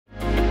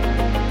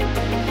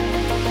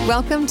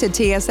Welcome to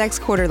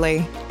TSX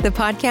Quarterly, the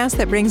podcast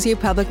that brings you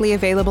publicly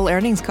available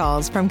earnings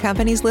calls from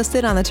companies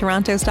listed on the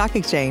Toronto Stock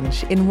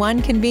Exchange in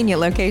one convenient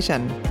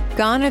location.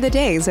 Gone are the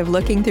days of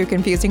looking through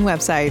confusing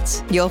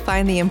websites. You'll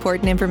find the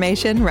important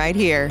information right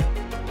here.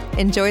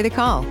 Enjoy the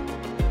call.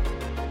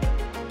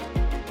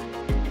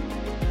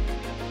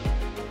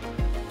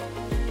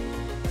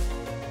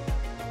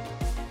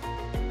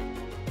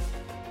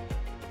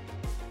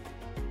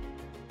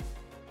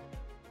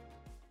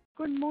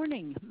 Good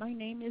morning. My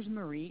name is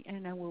Marie,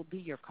 and I will be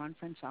your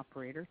conference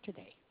operator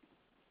today.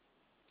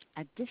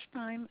 At this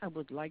time, I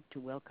would like to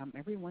welcome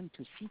everyone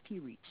to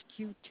CT REIT's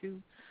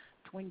Q2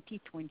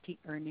 2020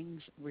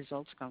 earnings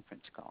results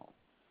conference call.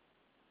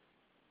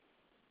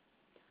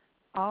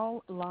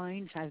 All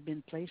lines have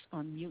been placed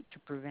on mute to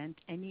prevent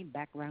any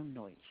background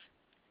noise.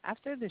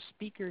 After the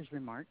speaker's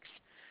remarks,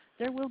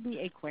 there will be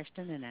a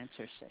question and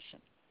answer session.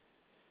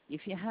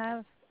 If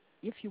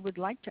you would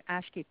like to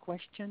ask a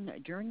question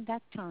during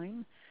that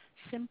time,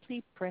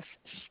 simply press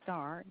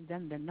star,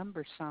 then the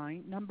number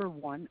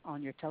 1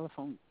 on your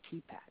telephone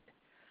keypad.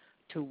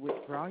 To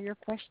withdraw your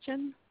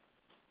question,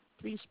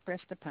 please press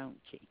the pound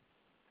key.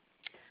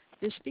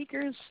 The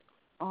speakers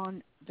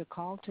on the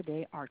call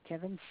today are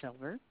Kevin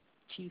Silver,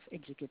 Chief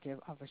Executive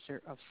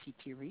Officer of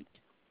CT REIT,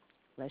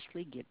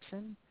 Lesley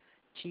Gibson,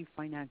 Chief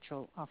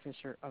Financial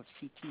Officer of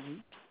CT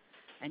REIT,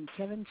 and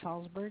Kevin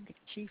Salsberg,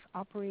 Chief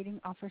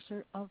Operating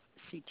Officer of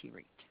CT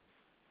REIT.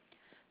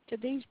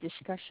 Today's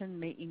discussion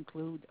may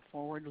include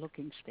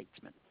forward-looking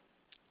statements.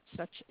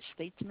 Such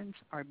statements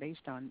are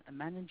based on a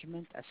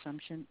management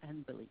assumption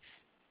and belief.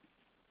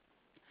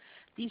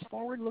 These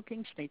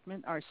forward-looking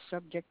statements are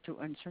subject to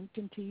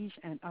uncertainties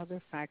and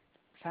other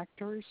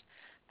factors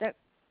that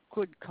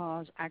could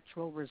cause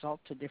actual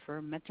results to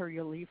differ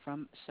materially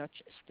from such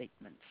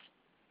statements.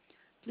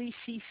 Please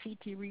see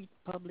CT REIT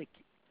public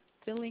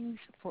filings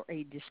for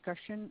a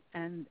discussion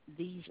and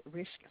these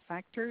risk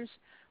factors,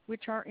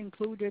 which are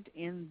included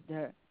in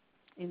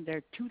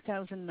their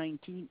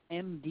 2019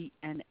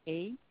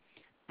 MD&A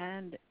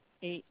and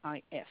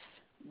AIF,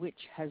 which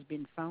has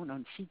been found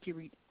on CT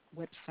REIT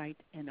website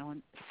and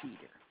on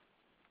SEDAR.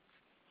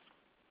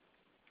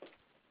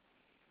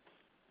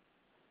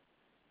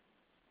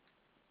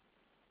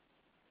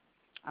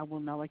 I will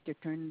now like to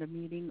turn the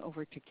meeting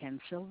over to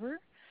Ken Silver,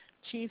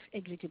 Chief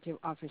Executive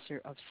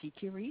Officer of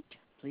CT REIT.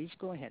 Please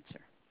go ahead, sir.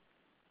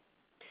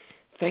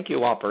 Thank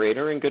you,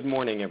 operator, and good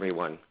morning,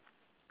 everyone.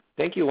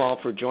 Thank you all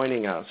for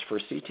joining us for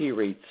CT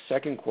REIT's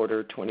second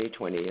quarter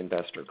 2020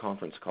 investor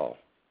conference call.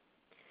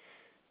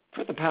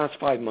 For the past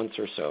 5 months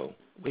or so,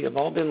 we have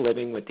all been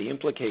living with the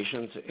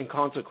implications and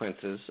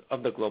consequences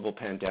of the global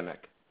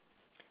pandemic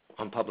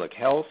on public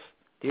health,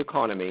 the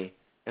economy,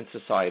 and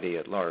society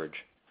at large.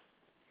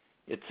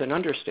 It's an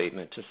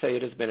understatement to say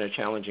it has been a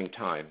challenging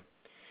time,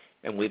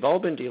 and we've all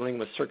been dealing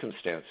with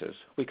circumstances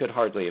we could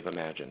hardly have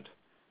imagined.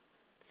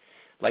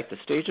 Like the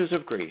stages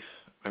of grief,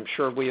 I'm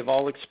sure we have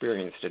all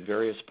experienced at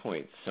various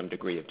points some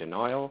degree of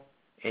denial,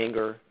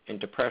 anger, and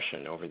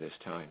depression over this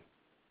time.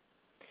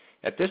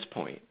 At this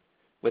point,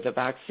 with a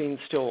vaccine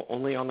still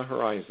only on the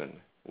horizon,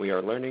 we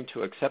are learning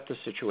to accept the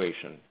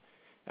situation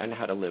and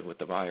how to live with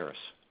the virus.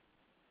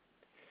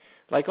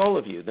 Like all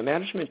of you, the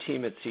management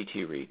team at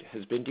CT REIT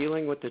has been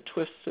dealing with the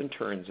twists and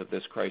turns of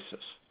this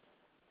crisis.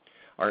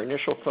 Our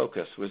initial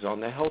focus was on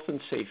the health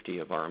and safety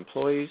of our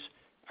employees,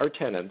 our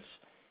tenants,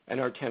 and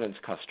our tenants'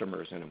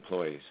 customers and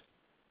employees.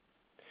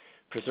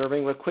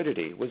 Preserving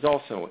liquidity was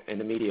also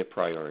an immediate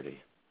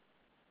priority.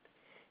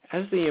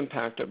 As the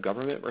impact of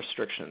government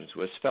restrictions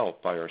was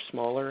felt by our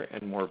smaller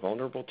and more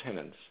vulnerable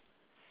tenants,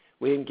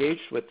 we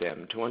engaged with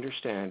them to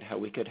understand how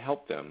we could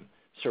help them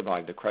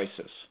survive the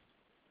crisis,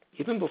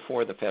 even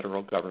before the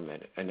federal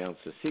government announced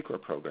the CECRA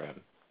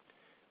program,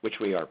 which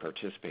we are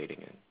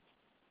participating in.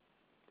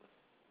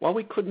 While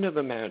we couldn't have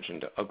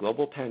imagined a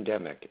global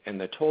pandemic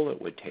and the toll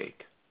it would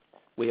take,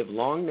 we have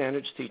long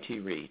managed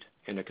CT REIT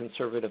in a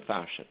conservative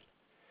fashion,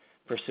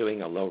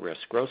 pursuing a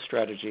low-risk growth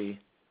strategy,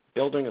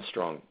 building a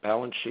strong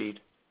balance sheet,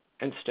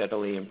 and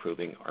steadily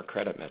improving our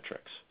credit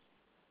metrics.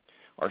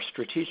 Our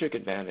strategic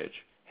advantage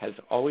has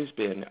always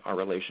been our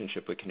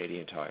relationship with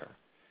Canadian Tire,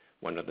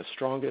 one of the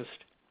strongest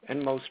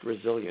and most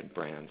resilient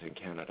brands in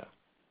Canada.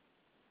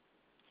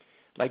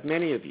 Like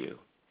many of you,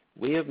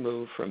 we have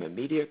moved from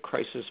immediate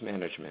crisis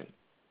management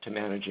to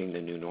managing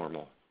the new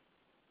normal.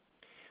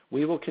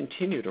 We will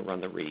continue to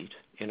run the REIT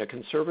in a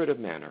conservative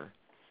manner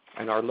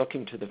and are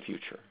looking to the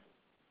future.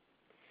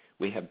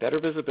 We have better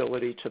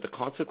visibility to the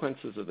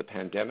consequences of the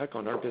pandemic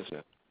on our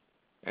business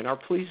and are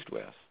pleased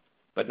with,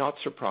 but not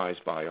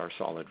surprised by, our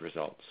solid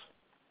results.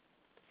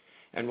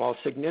 And while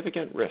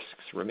significant risks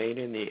remain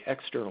in the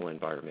external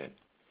environment,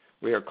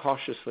 we are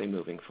cautiously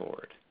moving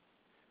forward.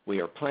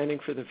 We are planning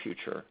for the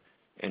future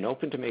and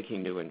open to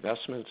making new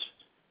investments,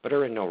 but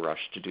are in no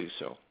rush to do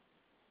so.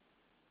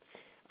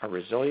 Our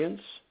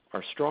resilience,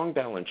 our strong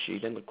balance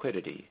sheet and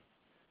liquidity,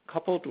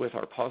 coupled with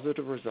our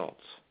positive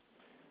results,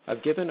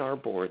 have given our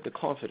board the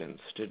confidence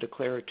to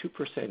declare a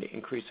 2%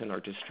 increase in our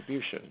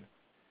distribution,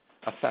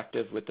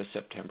 effective with the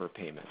September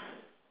payment.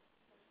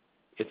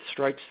 it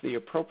strikes the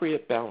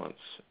appropriate balance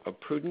of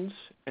prudence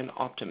and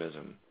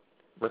optimism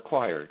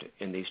required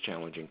in these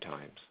challenging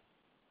times.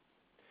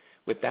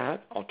 With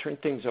that, I'll turn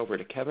things over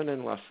to Kevin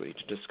and Leslie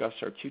to discuss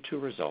our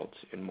Q2 results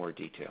in more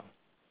detail.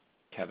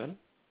 Kevin?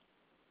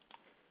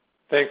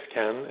 Thanks,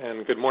 Ken,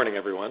 and good morning,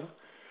 everyone.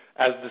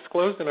 As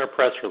disclosed in our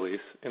press release,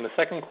 in the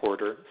second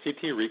quarter,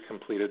 CT REIT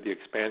completed the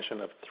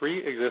expansion of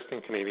 3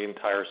 existing Canadian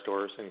Tire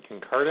stores in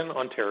Kincardine,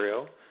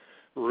 Ontario,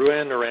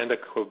 Rouyn-Noranda,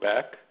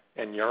 Quebec,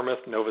 and Yarmouth,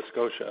 Nova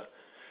Scotia,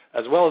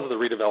 as well as the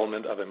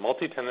redevelopment of a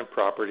multi-tenant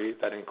property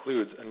that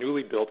includes a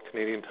newly built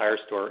Canadian Tire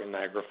store in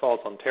Niagara Falls,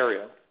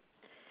 Ontario.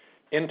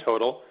 In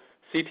total,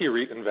 CT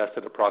REIT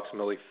invested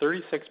approximately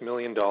 $36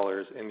 million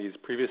in these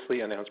previously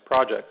announced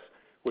projects,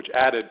 which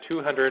added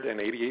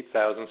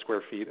 288,000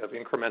 square feet of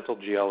incremental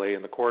GLA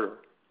in the quarter.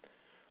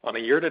 On a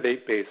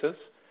year-to-date basis,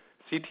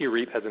 CT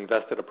REIT has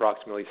invested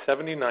approximately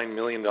 $79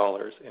 million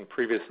in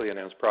previously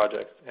announced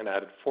projects and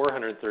added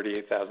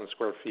 438,000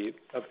 square feet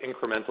of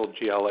incremental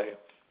GLA.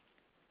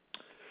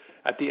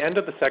 At the end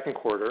of the second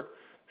quarter,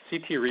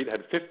 CT REIT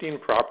had 15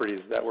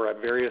 properties that were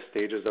at various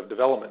stages of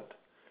development.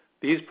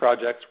 These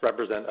projects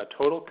represent a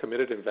total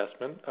committed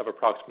investment of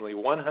approximately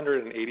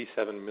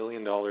 $187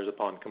 million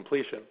upon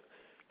completion,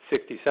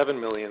 $67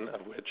 million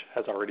of which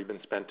has already been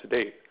spent to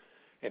date,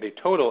 and a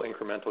total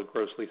incremental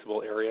gross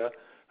leasable area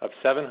of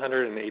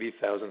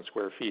 780,000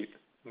 square feet,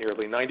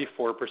 nearly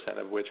 94%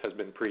 of which has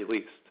been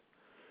pre-leased.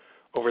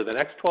 Over the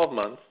next 12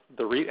 months,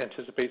 the REIT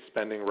anticipates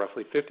spending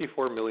roughly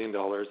 $54 million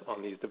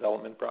on these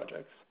development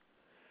projects.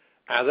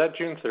 As at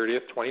June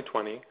 30th,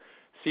 2020,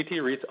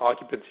 CT REIT's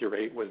occupancy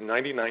rate was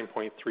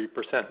 99.3%,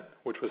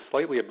 which was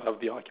slightly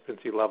above the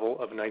occupancy level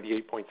of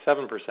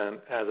 98.7%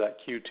 as at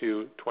Q2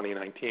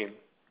 2019.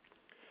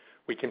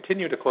 We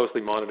continue to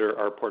closely monitor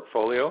our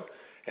portfolio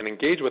and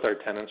engage with our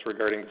tenants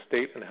regarding the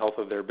state and health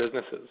of their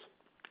businesses.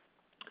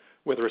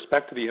 With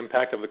respect to the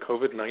impact of the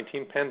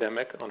COVID-19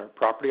 pandemic on our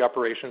property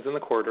operations in the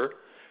quarter,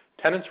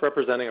 tenants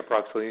representing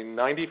approximately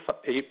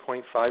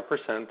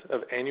 98.5%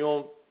 of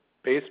annual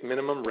base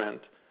minimum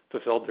rent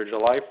fulfilled their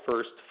July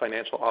 1st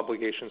financial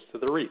obligations to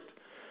the REIT,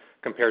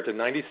 compared to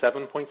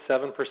 97.7%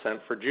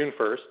 for June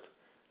 1st,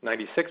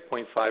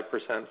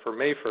 96.5% for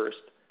May 1st,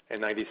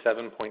 and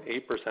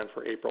 97.8%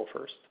 for April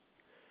 1st.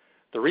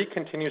 The REIT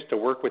continues to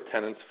work with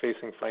tenants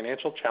facing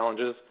financial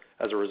challenges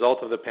as a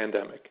result of the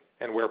pandemic,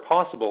 and where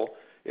possible,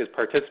 is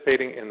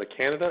participating in the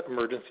Canada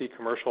Emergency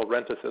Commercial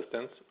Rent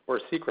Assistance, or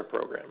CECRA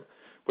program,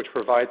 which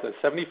provides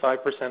a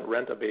 75%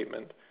 rent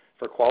abatement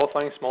for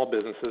qualifying small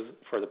businesses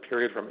for the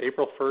period from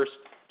April 1st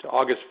to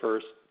August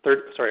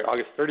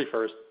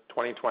 31st,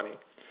 2020,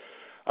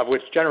 of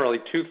which generally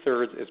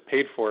 2/3 is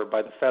paid for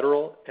by the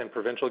federal and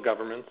provincial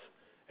governments,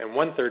 and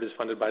 1/3 is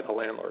funded by the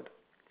landlord.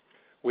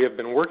 We have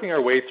been working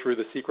our way through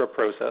the CECRA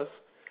process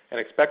and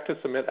expect to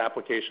submit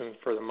applications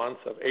for the months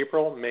of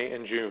April, May,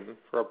 and June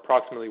for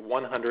approximately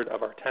 100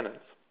 of our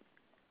tenants.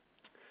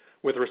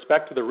 With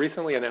respect to the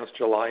recently announced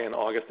July and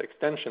August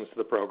extensions to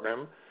the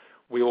program,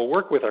 we will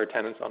work with our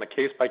tenants on a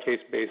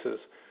case-by-case basis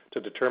to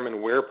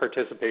determine where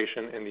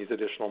participation in these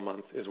additional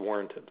months is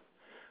warranted.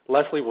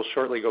 Leslie will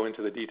shortly go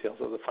into the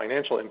details of the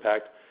financial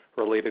impact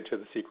related to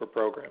the CECRA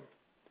program.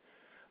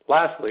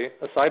 Lastly,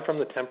 aside from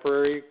the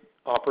temporary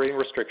operating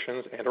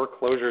restrictions and/or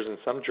closures in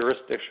some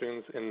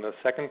jurisdictions in the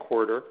second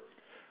quarter,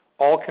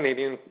 all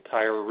Canadian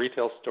Tire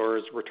retail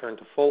stores returned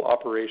to full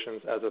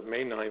operations as of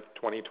May 9th,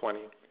 2020,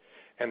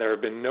 and there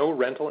have been no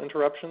rental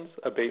interruptions,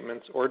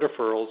 abatements, or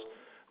deferrals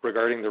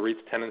regarding the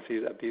REIT's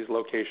tenancies at these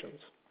locations.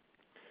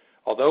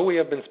 Although we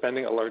have been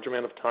spending a large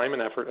amount of time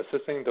and effort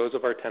assisting those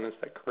of our tenants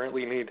that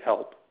currently need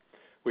help,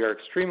 we are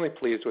extremely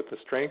pleased with the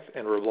strength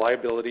and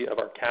reliability of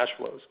our cash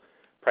flows,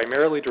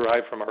 primarily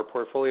derived from our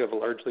portfolio of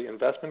largely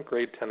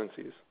investment-grade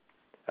tenancies.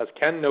 As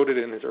Ken noted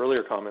in his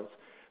earlier comments,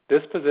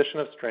 this position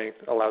of strength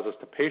allows us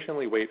to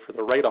patiently wait for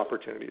the right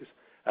opportunities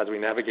as we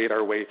navigate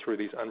our way through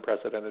these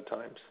unprecedented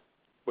times.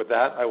 With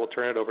that, I will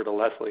turn it over to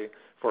Leslie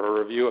for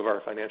a review of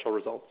our financial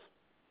results.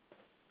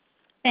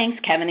 Thanks,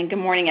 Kevin, and good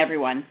morning,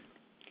 everyone.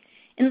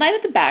 In light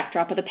of the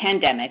backdrop of the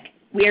pandemic,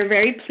 we are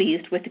very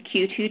pleased with the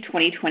Q2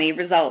 2020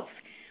 results,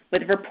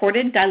 with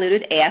reported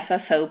diluted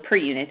AFFO per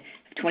unit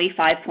of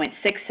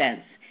 25.6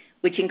 cents,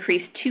 which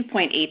increased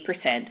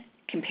 2.8%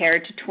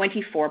 compared to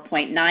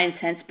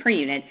 24.9 cents per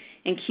unit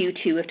in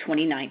Q2 of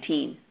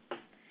 2019.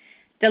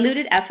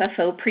 Diluted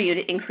FFO per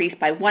unit increased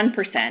by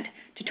 1%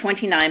 to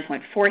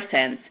 29.4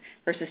 cents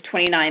versus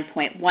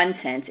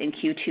 29.1 cents in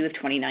Q2 of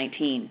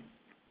 2019.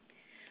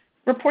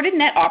 Reported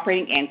net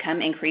operating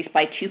income increased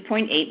by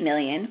 $2.8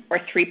 million, or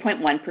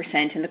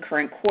 3.1% in the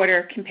current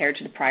quarter compared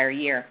to the prior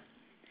year.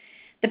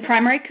 The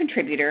primary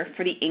contributor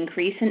for the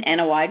increase in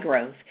NOI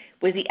growth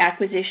was the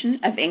acquisition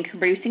of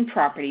income-producing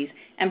properties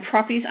and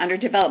properties under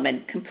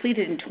development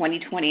completed in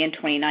 2020 and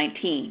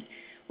 2019,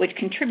 which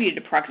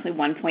contributed approximately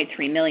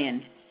 $1.3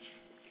 million.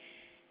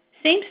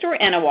 Same-store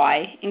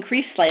NOI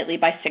increased slightly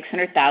by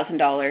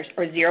 $600,000,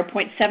 or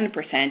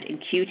 0.7% in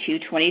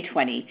Q2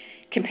 2020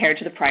 compared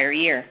to the prior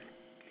year.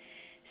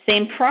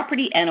 Same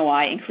property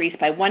NOI increased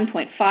by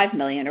 $1.5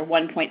 million or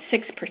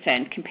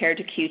 1.6% compared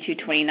to Q2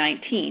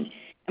 2019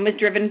 and was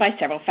driven by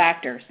several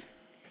factors.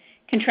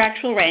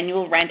 Contractual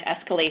annual rent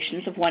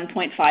escalations of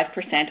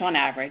 1.5% on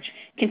average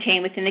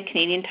contained within the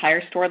Canadian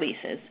Tire store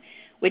leases,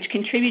 which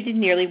contributed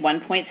nearly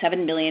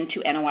 $1.7 million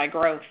to NOI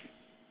growth.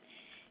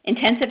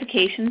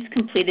 Intensifications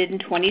completed in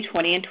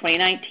 2020 and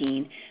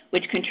 2019,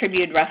 which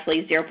contributed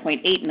roughly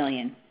 $0.8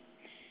 million,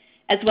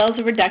 as well as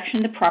a reduction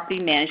in the property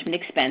management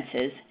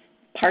expenses,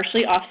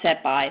 partially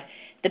offset by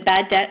the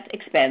bad debt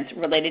expense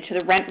related to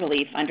the rent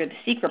relief under the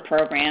CECRA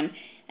program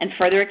and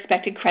further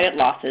expected credit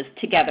losses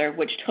together,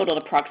 which totaled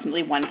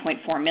approximately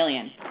 $1.4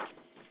 million.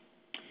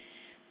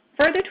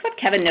 Further to what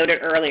Kevin noted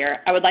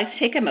earlier, I would like to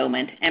take a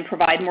moment and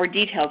provide more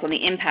details on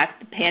the impact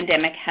the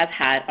pandemic has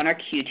had on our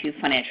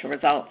Q2 financial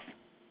results.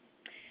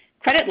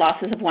 Credit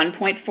losses of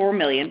 $1.4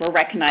 million were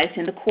recognized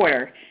in the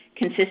quarter,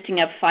 consisting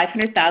of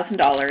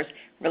 $500,000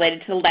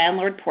 related to the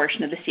landlord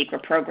portion of the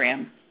CECRA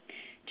program,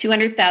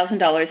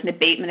 $200,000 in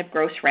abatement of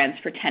gross rents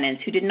for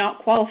tenants who did not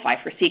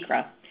qualify for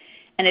CECRA,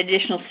 an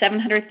additional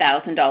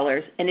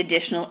 $700,000 in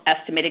additional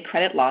estimated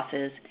credit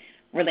losses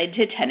related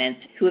to tenants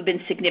who have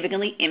been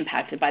significantly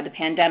impacted by the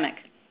pandemic.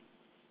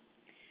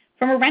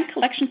 From a rent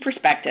collection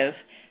perspective,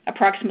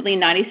 approximately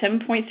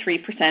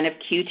 97.3% of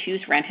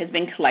Q2's rent has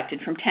been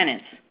collected from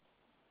tenants.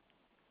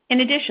 In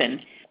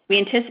addition, we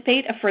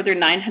anticipate a further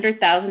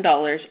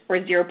 $900,000 or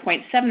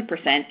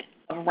 0.7%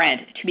 of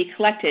rent to be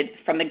collected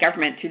from the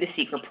government through the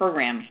CECRA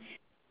program,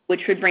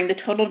 which would bring the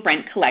total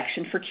rent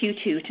collection for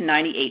Q2 to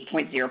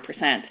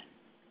 98.0%.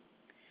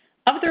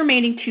 Of the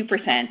remaining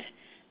 2%,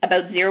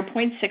 about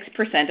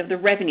 0.6% of the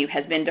revenue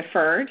has been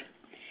deferred,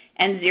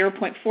 and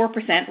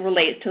 0.4%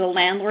 relates to the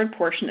landlord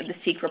portion of the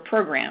CECRA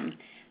program,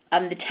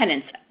 the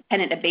tenant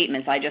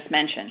abatements I just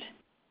mentioned.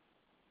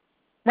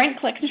 Rent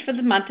collections for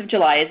the month of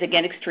July is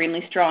again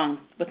extremely strong,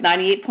 with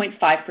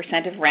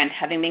 98.5% of rent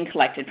having been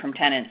collected from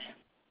tenants.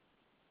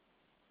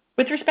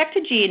 With respect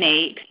to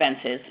G&A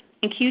expenses,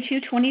 in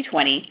Q2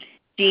 2020,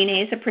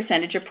 G&A as a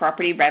percentage of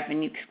property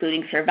revenue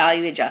excluding fair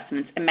value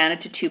adjustments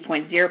amounted to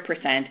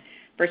 2.0%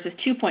 versus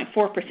 2.4%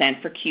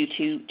 for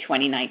Q2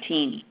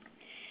 2019.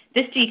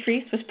 This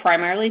decrease was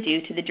primarily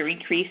due to the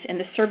decrease in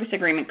the service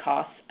agreement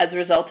costs as a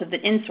result of the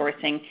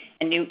insourcing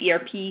and new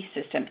ERP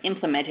system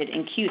implemented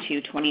in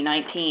Q2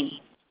 2019.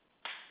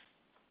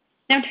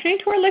 Now turning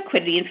to our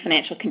liquidity and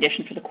financial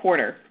condition for the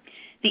quarter.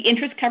 The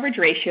interest coverage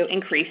ratio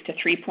increased to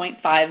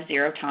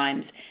 3.50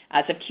 times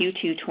as of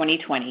Q2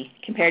 2020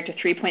 compared to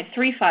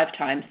 3.35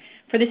 times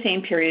for the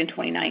same period in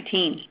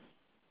 2019.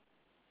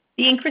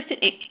 The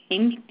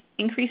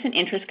increase in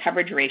interest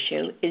coverage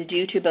ratio is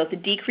due to both a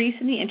decrease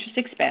in the interest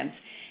expense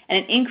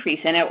and an increase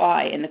in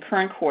NOI in the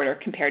current quarter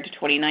compared to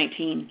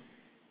 2019.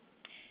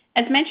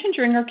 As mentioned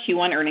during our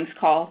Q1 earnings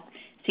call,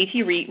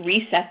 CT REIT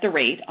reset the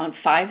rate on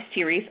 5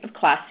 series of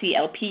Class C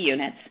LP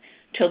units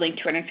totaling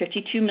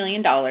 $252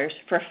 million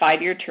for a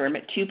 5-year term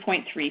at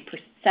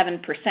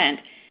 2.37%,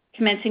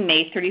 commencing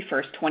May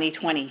 31st,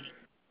 2020.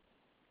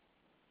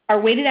 Our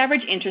weighted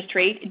average interest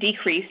rate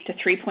decreased to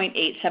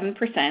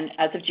 3.87%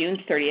 as of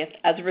June 30th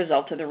as a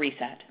result of the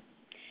reset.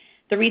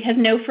 The REIT has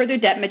no further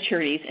debt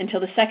maturities until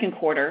the second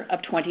quarter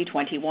of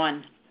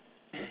 2021.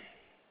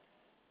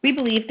 We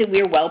believe that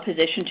we are well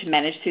positioned to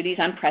manage through these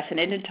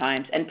unprecedented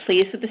times and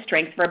pleased with the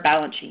strength of our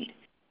balance sheet.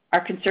 Our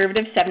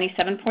conservative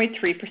 77.3%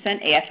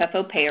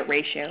 AFFO payout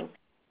ratio,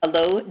 a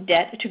low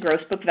debt to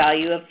gross book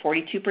value of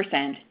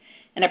 42%,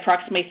 and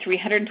approximately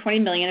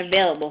 $320 million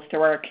available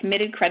through our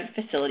committed credit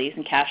facilities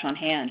and cash on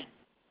hand.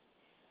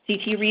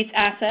 CT REIT's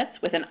assets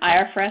with an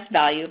IFRS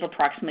value of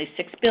approximately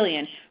 $6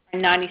 billion are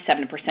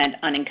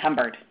 97%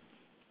 unencumbered.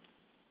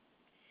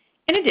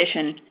 In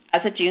addition,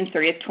 as of June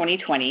 30th,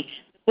 2020,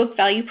 the book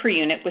value per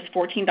unit was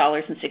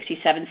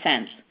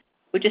 $14.67,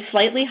 which is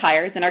slightly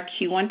higher than our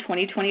Q1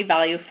 2020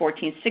 value of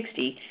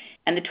 $14.60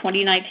 and the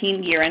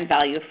 2019 year-end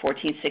value of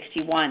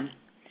 $14.61,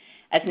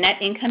 as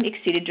net income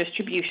exceeded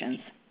distributions.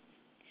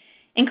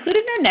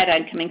 Included in our net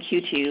income in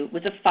Q2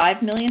 was a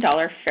 $5 million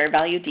fair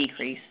value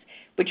decrease,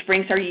 which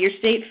brings our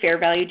year-to-date fair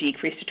value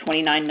decrease to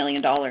 $29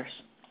 million.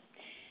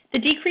 The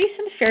decrease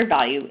in the fair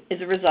value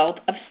is a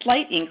result of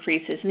slight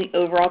increases in the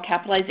overall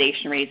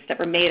capitalization rates that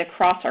were made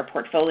across our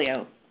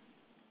portfolio.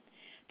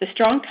 The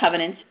strong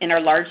covenants in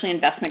our largely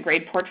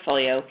investment-grade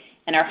portfolio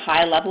and our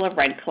high level of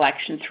rent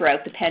collection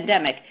throughout the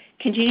pandemic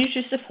continues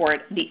to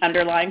support the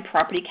underlying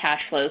property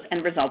cash flows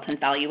and resultant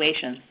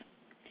valuations.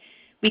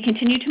 We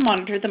continue to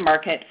monitor the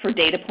market for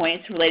data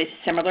points related to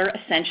similar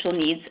essential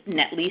needs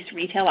net lease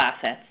retail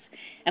assets,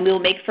 and we will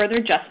make further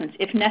adjustments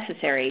if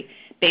necessary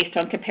based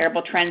on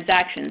comparable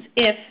transactions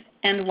if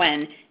and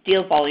when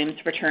deal volumes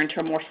return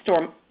to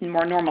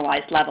more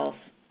normalized levels.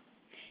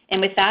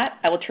 And with that,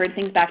 I will turn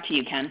things back to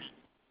you, Ken.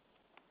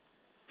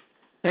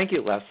 Thank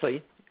you,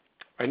 Leslie.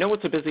 I know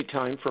it's a busy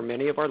time for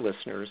many of our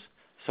listeners,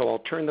 so I'll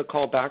turn the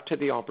call back to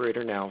the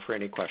operator now for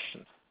any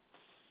questions.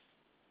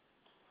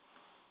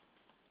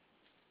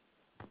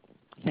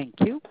 Thank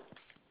you.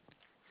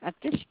 At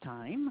this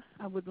time,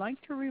 I would like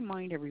to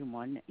remind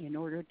everyone, in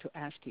order to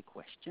ask a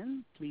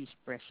question, please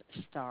press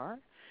star,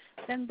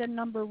 then the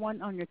number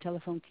 1 on your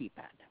telephone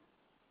keypad.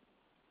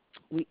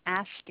 We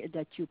ask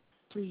that you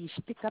please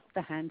pick up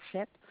the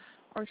handset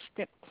or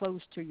step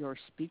close to your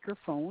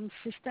speakerphone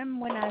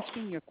system when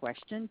asking your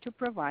question to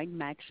provide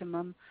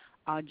maximum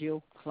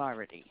audio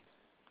clarity.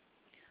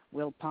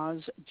 We'll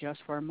pause just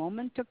for a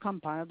moment to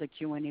compile the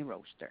Q&A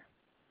roster.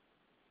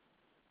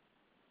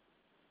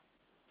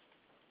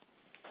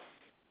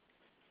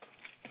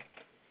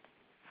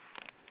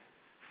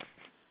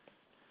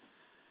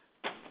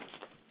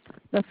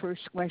 The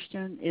first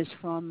question is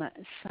from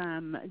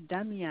Sam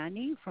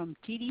Damiani from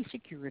TD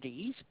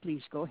Securities.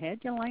 Please go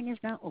ahead. Your line is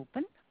now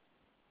open.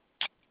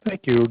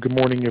 Thank you. Good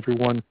morning,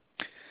 everyone.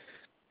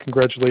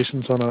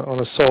 Congratulations on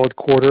a solid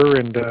quarter,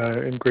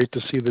 and great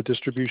to see the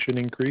distribution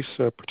increase,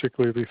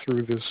 particularly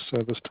through this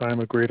time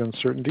of great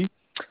uncertainty.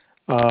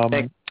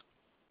 Thanks.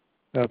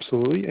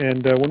 Absolutely.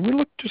 And when we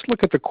look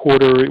at the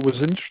quarter, it was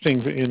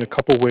interesting in a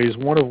couple ways.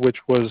 One of which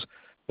was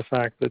the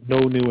fact that no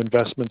new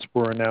investments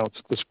were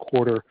announced this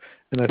quarter,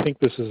 and I think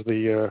this is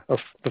the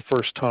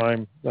first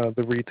time the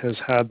REIT has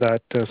had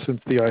that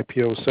since the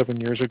IPO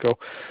 7 years ago.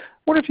 I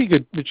wonder if you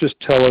could just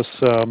tell us,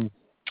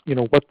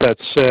 what that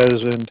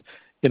says, and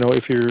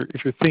if you're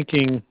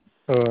thinking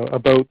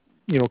about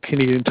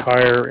Canadian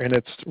Tire and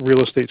its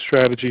real estate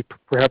strategy,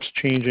 perhaps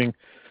changing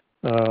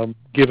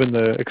given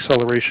the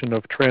acceleration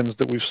of trends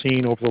that we've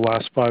seen over the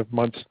last 5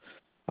 months.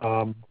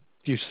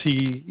 Do you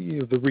see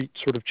the REIT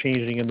sort of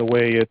changing in the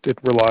way it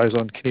relies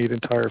on Canadian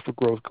Tire for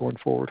growth going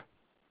forward?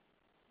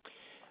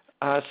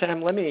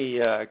 Sam, let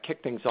me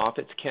kick things off.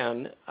 It's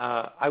Ken.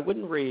 I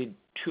wouldn't read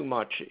too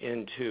much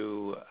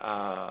into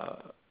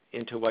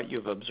what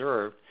you've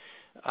observed.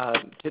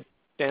 To the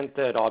extent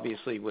that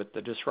obviously with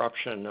the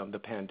disruption of the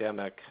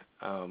pandemic,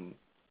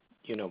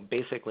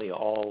 basically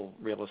all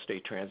real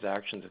estate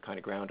transactions have kind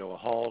of ground to a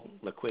halt.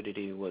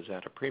 Liquidity was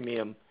at a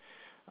premium,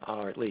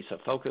 or at least a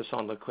focus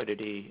on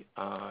liquidity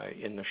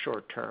in the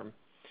short term.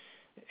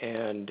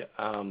 And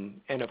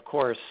of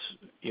course,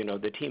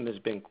 the team has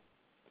been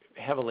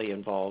heavily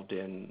involved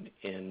in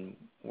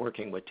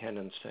working with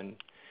tenants and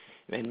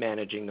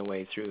managing the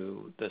way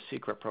through the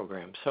CECRA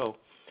program. So,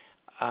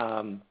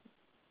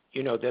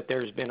 that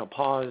there's been a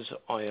pause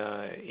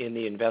in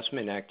the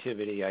investment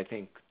activity, I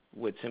think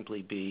would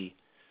simply be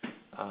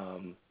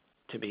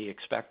to be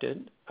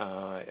expected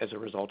as a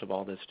result of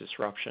all this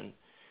disruption.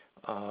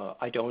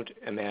 I don't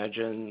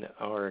imagine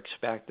or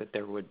expect that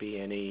there would be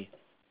any,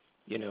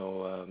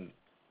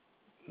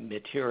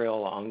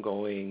 material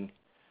ongoing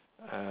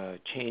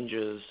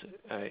changes,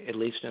 at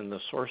least in the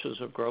sources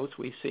of growth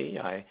we see.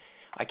 I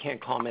can't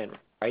comment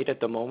right at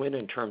the moment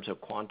in terms of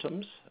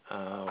quantums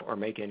or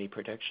make any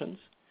predictions.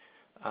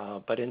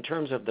 But in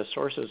terms of the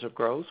sources of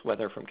growth,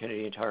 whether from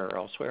Canadian Tire or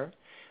elsewhere,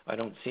 I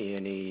don't see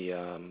any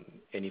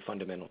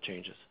fundamental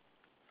changes.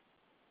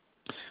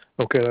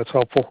 Okay, that's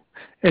helpful.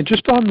 And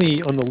just on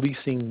the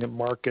leasing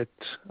market,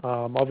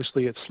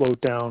 obviously it slowed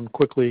down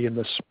quickly in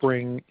the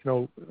spring.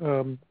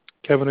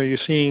 Kevin, are you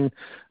seeing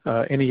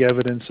any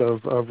evidence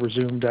of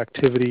resumed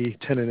activity,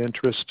 tenant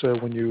interest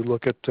when you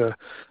look at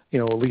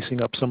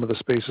leasing up some of the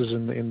spaces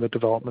in the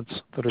developments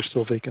that are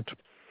still vacant?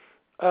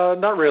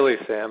 Not really,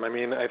 Sam. I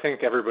mean, I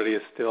think everybody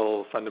is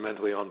still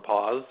fundamentally on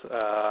pause.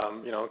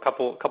 A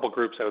couple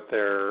groups out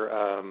there,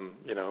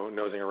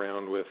 nosing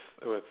around with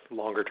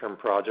longer term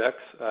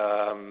projects.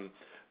 Most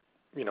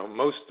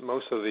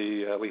of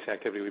the leasing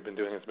activity we've been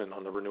doing has been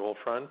on the renewal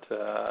front,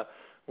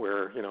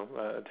 where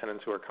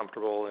tenants who are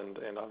comfortable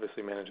and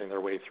obviously managing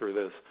their way through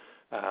this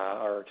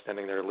are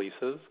extending their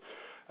leases.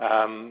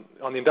 On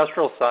the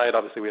industrial side,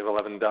 obviously we have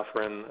 11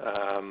 Dufferin.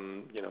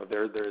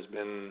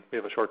 We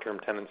have a short-term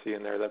tenancy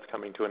in there that's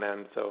coming to an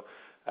end. So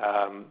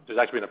there's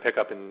actually been a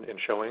pickup in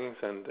showings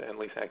and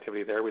leasing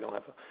activity there. We don't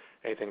have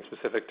anything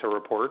specific to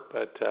report,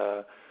 but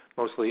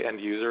mostly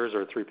end users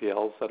or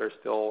 3PLs that are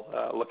still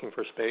looking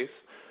for space.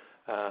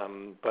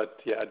 But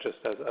yeah, just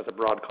as a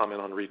broad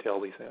comment on retail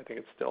leasing, I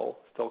think it's still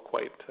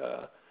quite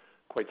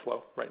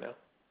slow right now.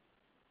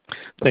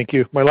 Thank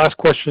you. My last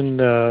question,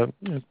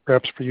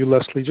 perhaps for you,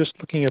 Leslie, just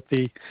looking at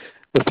the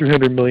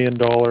 $300 million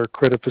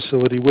credit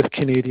facility with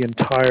Canadian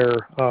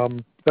Tire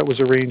that was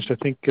arranged, I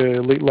think,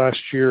 late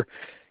last year.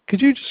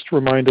 Could you just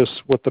remind us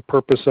what the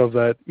purpose of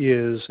that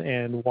is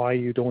and why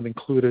you don't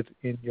include it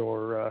in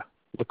your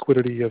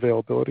liquidity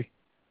availability?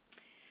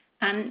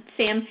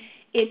 Sam,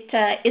 it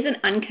is an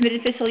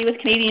uncommitted facility with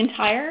Canadian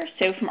Tire,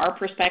 so from our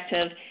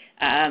perspective,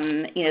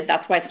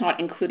 that's why it's not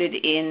included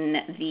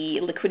in the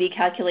liquidity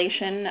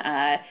calculation.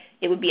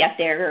 It would be at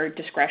their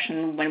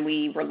discretion when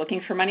we were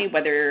looking for money,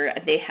 whether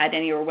they had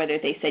any or whether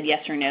they said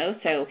yes or no.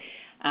 So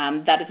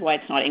that is why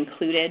it's not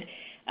included.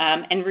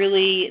 And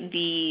really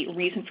the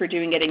reason for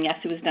doing it, and yes,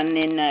 it was done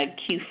in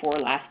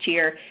Q4 last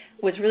year,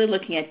 was really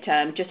looking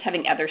at just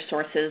having other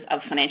sources of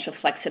financial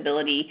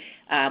flexibility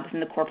within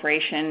the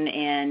corporation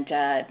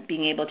and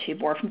being able to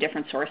borrow from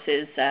different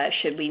sources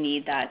should we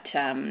need that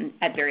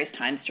at various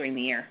times during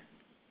the year.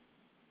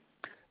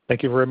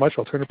 Thank you very much.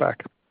 I'll turn it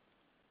back.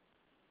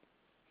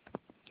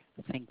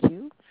 Thank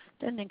you.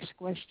 The next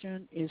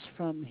question is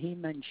from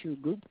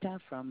Himanshu Gupta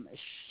from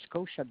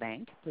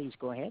Scotiabank. Please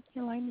go ahead.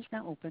 Your line is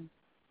now open.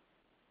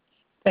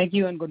 Thank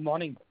you and good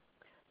morning.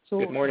 So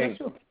good morning.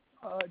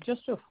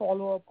 Just to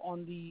follow up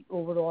on the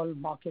overall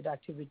market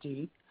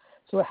activity.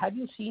 So have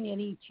you seen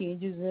any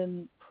changes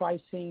in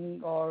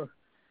pricing or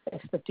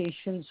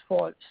expectations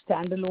for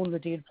standalone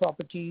retail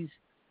properties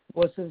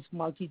versus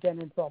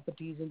multi-tenant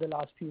properties in the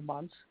last few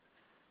months?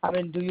 I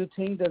mean, do you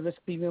think the risk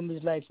premium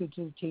is likely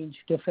to change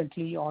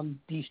differently on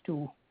these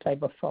two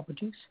type of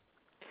properties?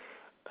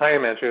 Hi,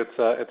 Himanshu.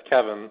 It's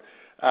Kevin.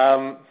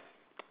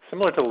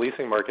 Similar to the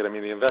leasing market, I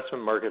mean, the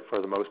investment market for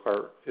the most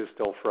part is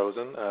still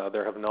frozen.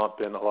 There have not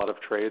been a lot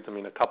of trades. I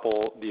mean, a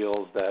couple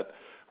deals that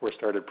were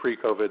started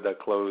pre-COVID that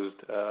closed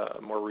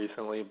more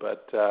recently,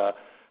 but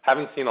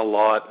haven't seen a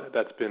lot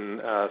that's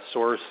been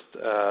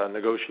sourced,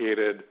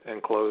 negotiated,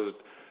 and closed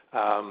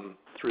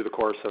through the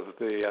course of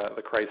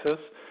the crisis.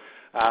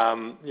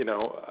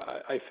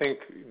 I think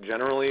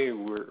generally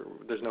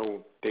there's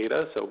no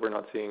data, so we're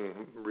not seeing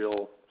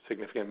real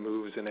significant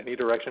moves in any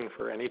direction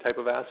for any type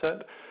of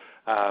asset.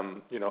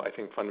 I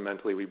think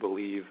fundamentally we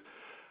believe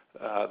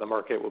the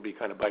market will be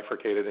kind of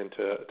bifurcated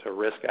into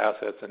risk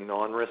assets and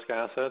non-risk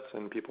assets,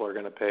 and people are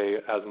going to pay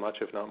as much,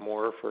 if not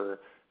more, for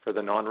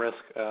the non-risk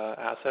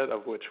asset,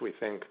 of which we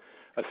think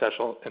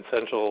essential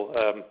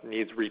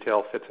needs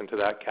retail fits into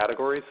that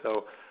category.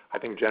 So I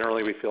think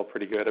generally we feel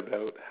pretty good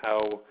about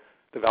how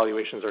the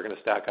valuations are going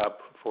to stack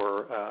up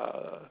for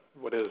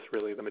what is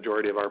really the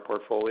majority of our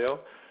portfolio.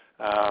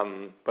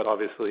 But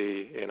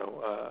obviously,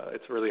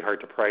 it's really hard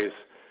to price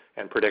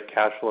and predict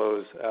cash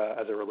flows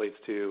as it relates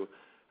to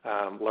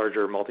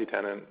larger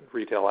multi-tenant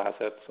retail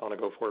assets on a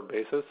go-forward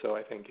basis. So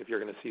I think if you're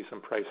going to see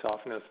some price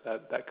softness,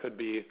 that could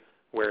be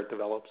where it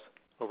develops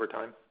over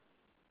time.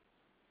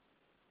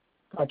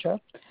 Gotcha.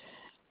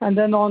 And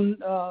then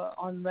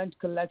on rent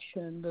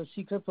collection, the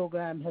CECRA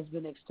program has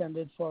been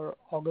extended for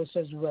August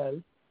as well.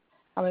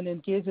 I mean,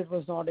 in case it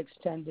was not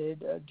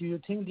extended, do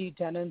you think the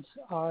tenants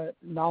are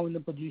now in the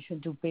position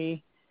to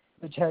pay,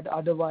 which had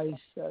otherwise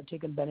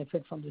taken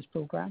benefit from this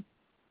program?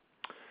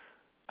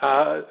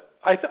 I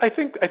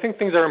think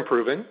things are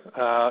improving.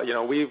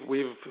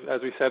 We've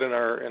as we said in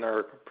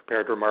our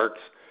prepared remarks,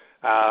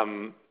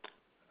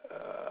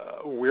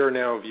 we're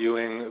now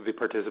viewing the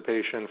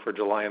participation for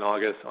July and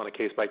August on a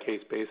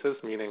case-by-case basis,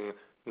 meaning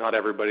not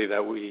everybody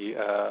that we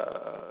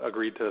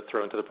agreed to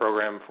throw into the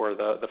program for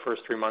the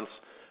first 3 months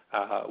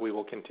we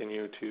will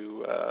continue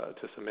to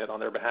submit on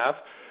their behalf.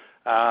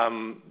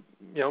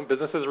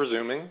 Business is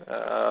resuming.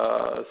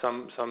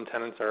 Some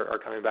tenants are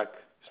coming back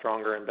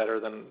stronger and better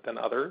than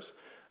others,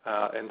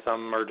 and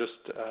some are just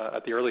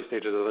at the early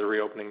stages of the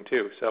reopening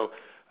too. So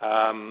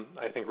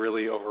I think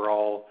really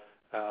overall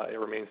it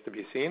remains to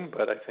be seen,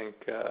 but I think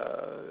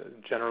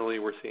generally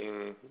we're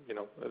seeing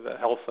the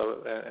health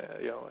of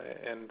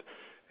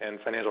and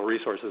financial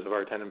resources of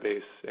our tenant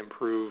base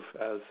improve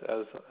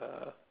as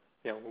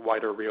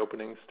wider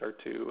reopenings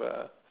start to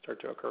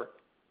occur.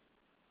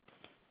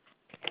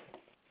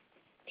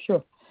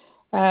 Sure.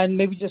 And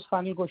maybe just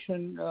final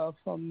question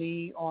from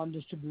me on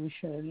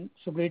distribution.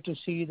 So great to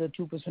see the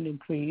 2%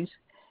 increase.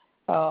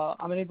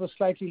 I mean, it was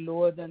slightly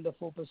lower than the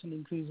 4%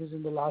 increases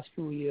in the last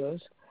few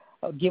years.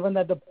 Given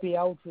that the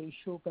payout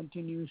ratio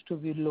continues to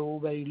be low,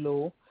 very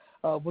low,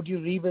 would you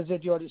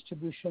revisit your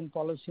distribution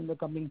policy in the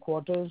coming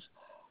quarters,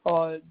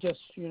 or just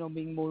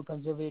being more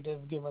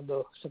conservative given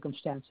the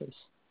circumstances?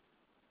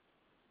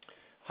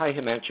 Hi,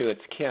 Himanshu.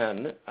 It's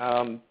Ken.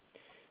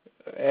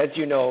 As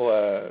you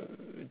know,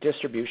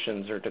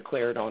 distributions are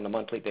declared on a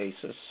monthly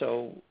basis,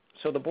 so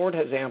the board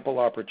has ample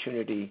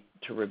opportunity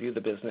to review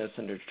the business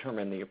and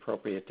determine the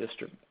appropriate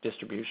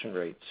distribution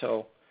rate.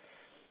 So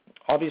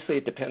obviously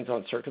it depends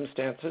on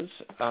circumstances.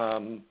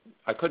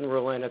 I couldn't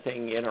rule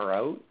anything in or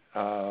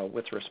out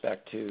with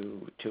respect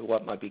to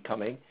what might be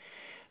coming.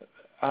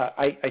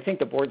 I think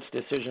the board's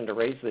decision to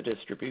raise the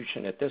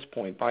distribution at this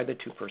point by the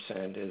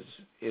 2%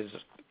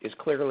 is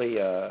clearly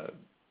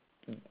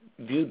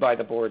viewed by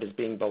the board as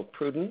being both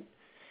prudent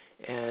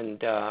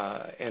and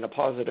a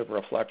positive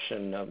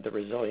reflection of the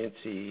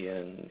resiliency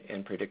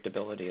and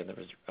predictability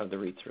of the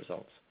REIT's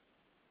results.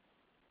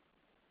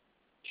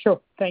 Sure.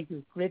 Thank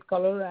you. Great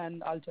color,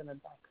 and I'll turn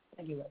it back.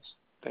 Thank you, guys.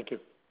 Thank you.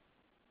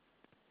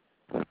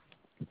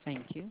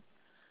 Thank you.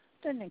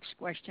 The next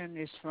question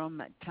is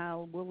from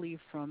Tal Woolley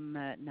from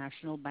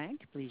National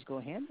Bank. Please go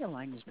ahead. Your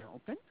line is now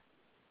open.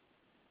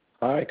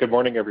 Hi. Good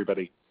morning,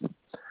 everybody.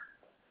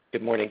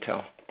 Good morning,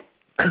 Tal.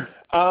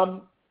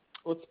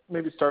 Let's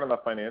maybe start on the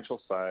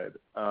financial side.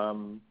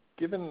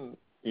 Given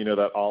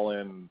that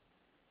all-in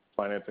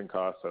financing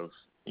costs have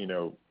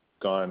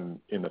gone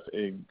in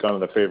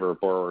the favor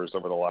of borrowers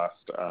over the last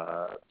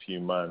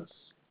few months,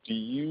 do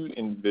you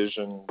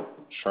envision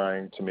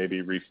trying to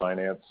maybe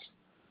refinance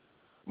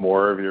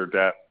more of your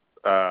debt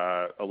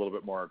a little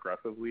bit more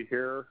aggressively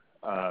here,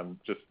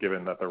 just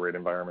given that the rate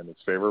environment is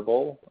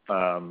favorable?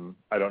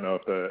 I don't know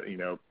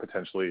if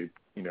potentially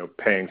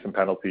paying some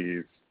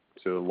penalties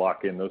to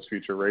lock in those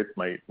future rates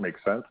might make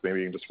sense.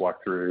 Maybe you can just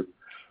walk through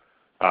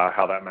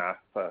how that math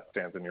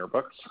stands in your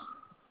books?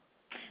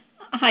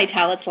 Hi,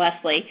 Tal. It's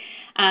Leslie.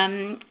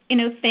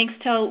 Thanks,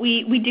 Tal.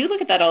 We do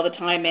look at that all the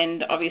time,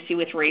 and obviously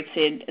with rates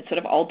at sort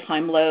of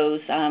all-time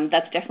lows,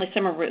 that's definitely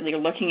something we're really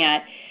looking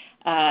at.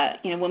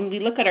 When we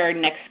look at our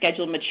next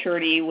scheduled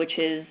maturity, which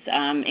is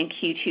in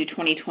Q2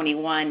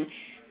 2021,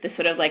 the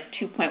sort of like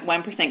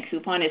 2.1%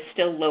 coupon is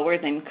still lower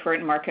than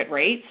current market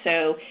rate.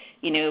 So,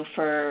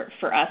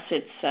 for us,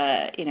 it's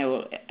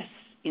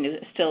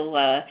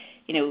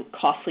still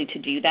costly to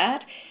do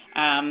that.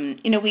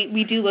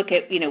 We do look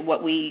at,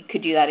 what we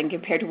could do that and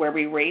compared to where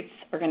rates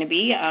are going to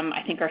be.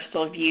 I think our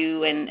still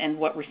view and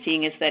what we're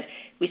seeing is that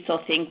we still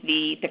think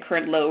the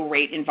current low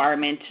rate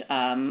environment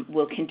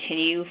will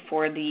continue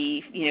for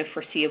the,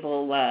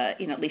 foreseeable,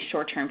 at least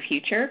short-term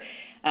future.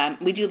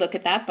 We do look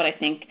at that, but I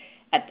think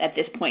at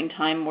this point in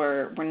time,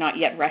 we're not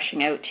yet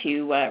rushing out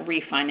to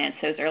refinance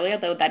those early,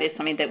 although that is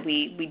something that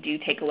we do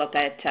take a look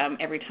at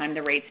every time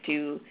the rates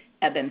do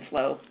ebb and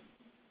flow.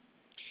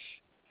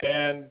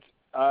 And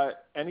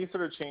any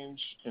sort of change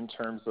in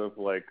terms of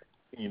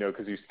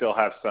because you still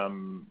have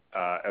some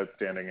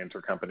outstanding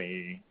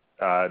intercompany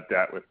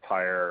debt with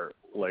Tire,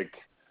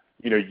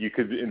 you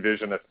could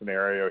envision a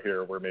scenario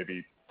here where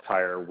maybe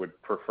Tire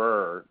would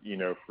prefer,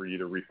 for you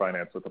to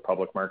refinance with the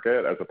public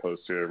market as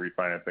opposed to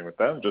refinancing with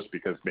them, just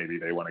because maybe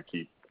they want to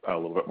keep a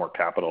little bit more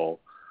capital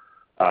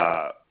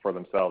for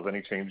themselves.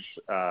 Any change,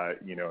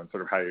 in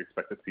sort of how you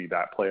expect to see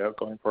that play out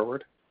going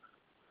forward?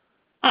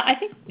 I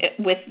think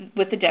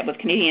with the debt with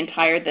Canadian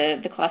Tire,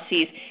 the Class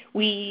Cs,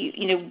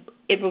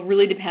 it will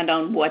really depend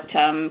on what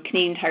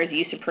Canadian Tire's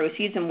use of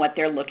proceeds and what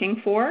they're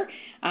looking for.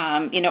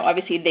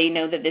 Obviously they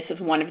know that this is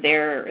one of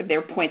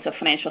their points of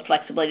financial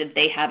flexibility that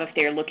they have if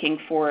they're looking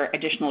for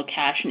additional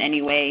cash in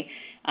any way,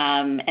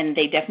 and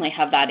they definitely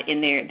have that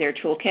in their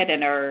toolkit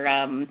and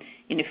are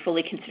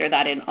fully consider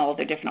that in all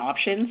their different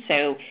options.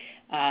 So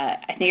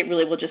I think it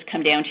really will just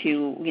come down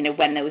to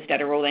when those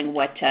debt are rolling,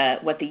 what the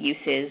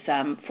use is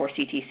for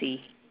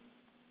CTC.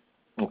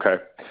 Okay.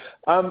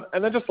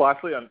 And then just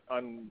lastly on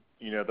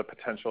the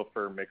potential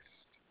for mixed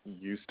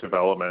use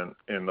development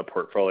in the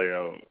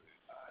portfolio,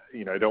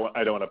 I don't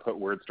want to put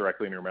words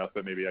directly in your mouth,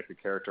 but maybe I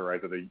could characterize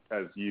it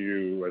as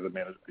you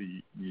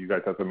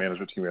guys as a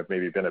management team have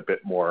maybe been a bit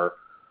more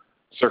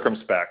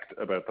circumspect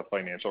about the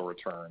financial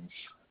returns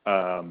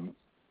on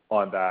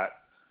that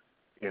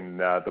in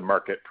the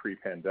market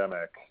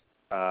pre-pandemic.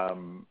 We're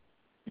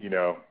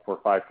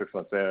 5-6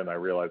 months in, I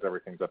realize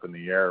everything's up in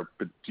the air,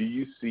 but do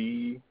you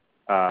see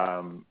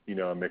a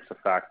mix of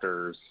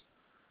factors,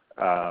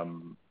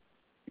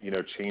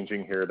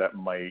 changing here that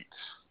might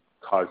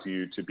cause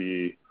you to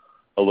be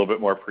a little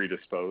bit more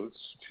predisposed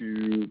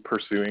to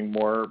pursuing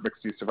more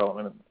mixed-use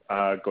development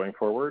going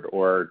forward,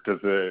 or does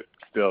it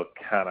still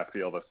kind of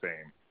feel the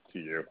same to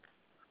you?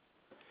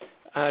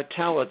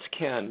 Tal, it's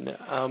Ken.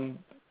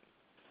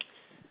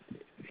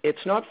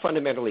 It's not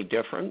fundamentally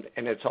different,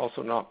 and it's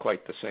also not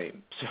quite the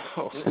same.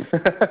 So,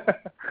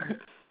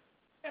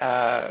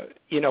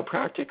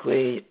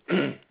 practically,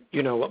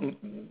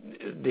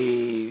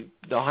 the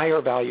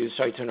higher value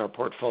sites in our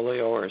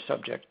portfolio are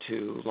subject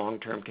to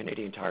long-term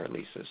Canadian Tire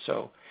leases.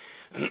 So,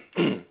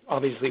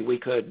 obviously, we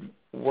could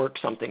work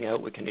something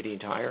out with Canadian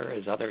Tire,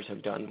 as others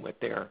have done with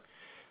their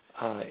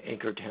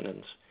anchor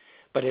tenants.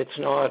 But it's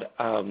not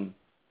a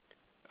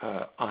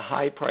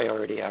high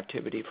priority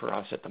activity for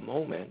us at the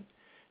moment.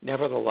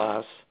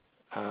 Nevertheless,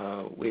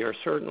 we are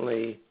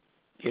certainly,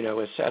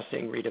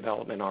 assessing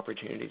redevelopment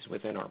opportunities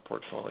within our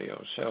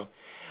portfolio. So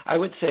I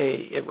would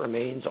say it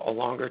remains a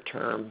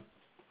longer-term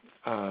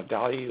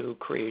value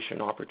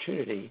creation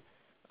opportunity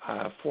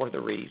for the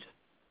REIT,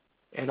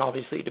 and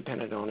obviously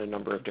dependent on a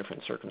number of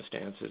different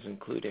circumstances,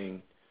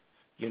 including,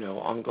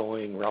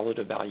 ongoing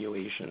relative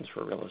valuations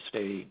for real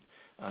estate,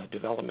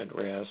 development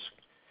risk,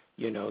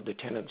 the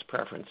tenant's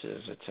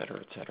preferences, et cetera,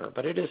 et cetera.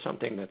 But it is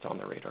something that's on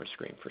the radar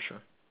screen for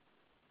sure.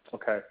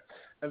 Okay.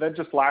 And then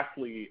just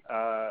lastly,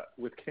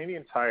 with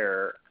Canadian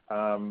Tire,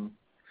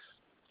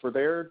 for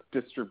their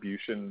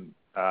distribution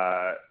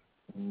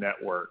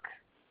network,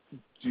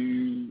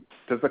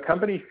 does the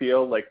company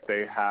feel like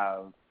they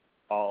have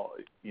all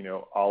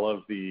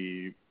of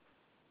the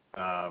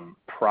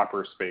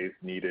proper space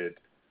needed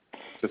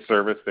to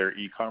service their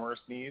e-commerce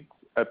needs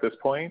at this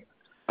point?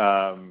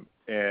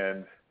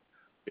 And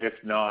if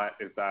not,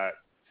 is that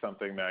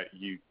something that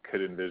you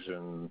could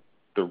envision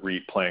the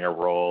REIT playing a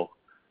role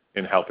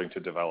in helping to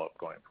develop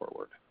going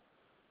forward?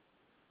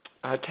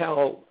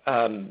 Tal,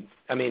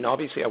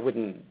 obviously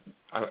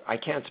I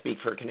can't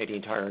speak for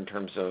Canadian Tire in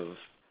terms of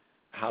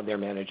how they're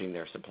managing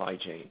their supply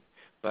chain,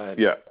 but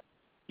yeah.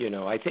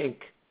 I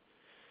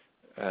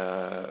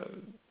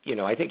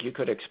think you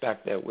could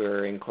expect that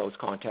we're in close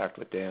contact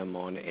with them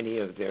on any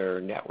of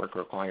their network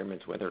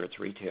requirements, whether it's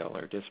retail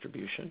or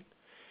distribution.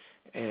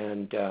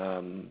 And,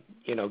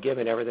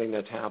 given everything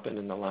that's happened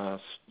in the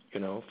last,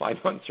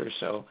 5 months or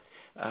so,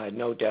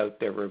 no doubt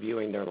they're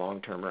reviewing their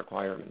long-term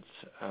requirements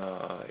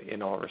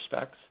in all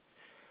respects.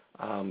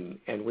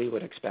 And we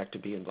would expect to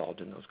be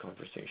involved in those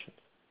conversations.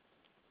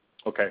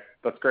 Okay,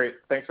 that's great.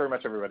 Thanks very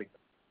much, everybody.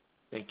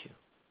 Thank you.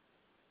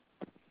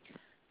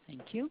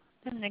 Thank you.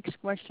 The next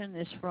question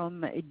is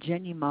from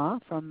Jenny Ma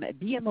from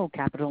BMO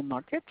Capital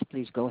Markets.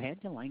 Please go ahead.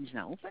 The line is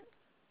now open.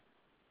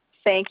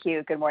 Thank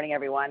you. Good morning,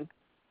 everyone.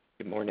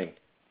 Good morning.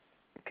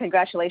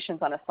 Congratulations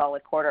on a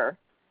solid quarter.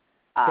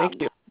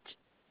 Thank you.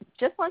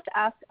 Just want to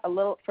ask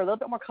for a little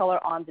bit more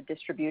color on the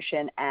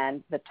distribution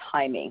and the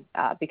timing,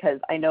 because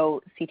I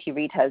know CT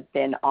REIT has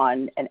been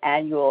on an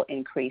annual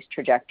increase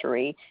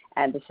trajectory,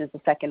 and this is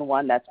the second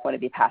one that's going to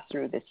be passed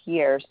through this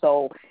year.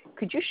 So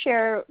could you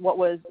share what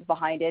was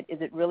behind it?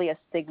 Is it really a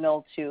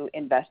signal to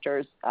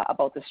investors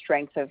about the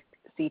strength of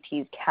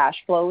CT's cash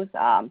flows?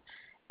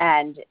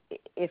 And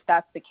if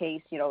that's the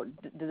case, does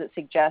it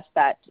suggest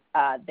that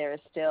there is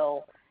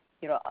still,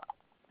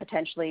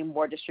 potentially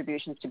more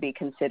distribution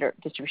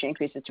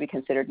increases to be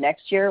considered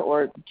next year,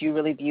 or do you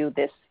really view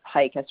this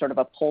hike as sort of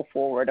a pull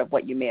forward of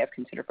what you may have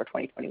considered for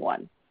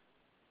 2021?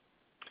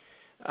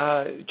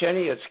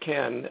 Jenny, it's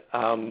Ken.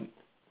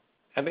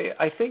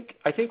 I think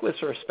with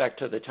respect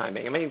to the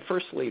timing,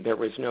 firstly, there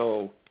was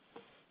no,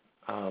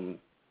 the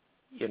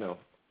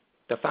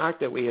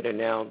fact that we had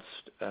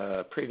announced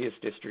previous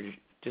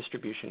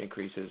distribution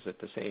increases at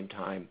the same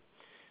time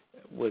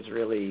was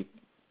really,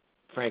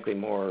 frankly,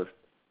 more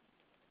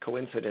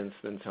coincidence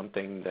than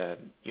something that,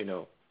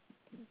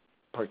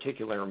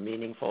 particular or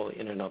meaningful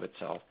in and of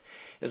itself.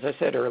 As I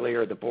said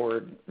earlier, the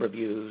board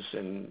reviews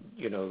and,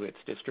 its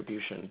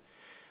distribution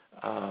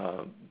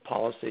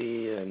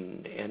policy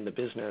and the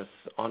business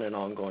on an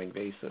ongoing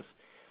basis.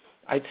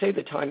 I'd say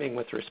the timing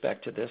with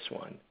respect to this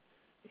one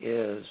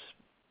is,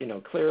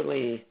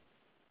 clearly,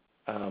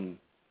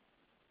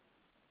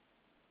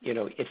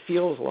 it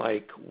feels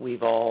like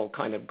we've all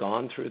kind of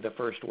gone through the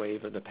first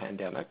wave of the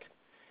pandemic.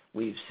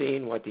 We've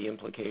seen what the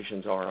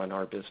implications are on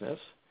our business,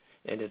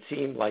 and it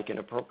seemed like an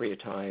appropriate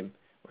time,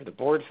 or the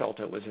board felt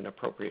it was an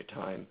appropriate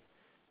time,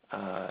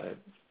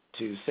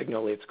 to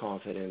signal its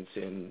confidence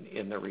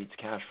in the REIT's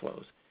cash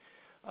flows.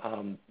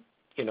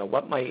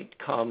 What might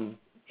come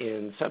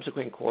in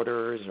subsequent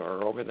quarters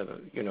or over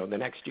the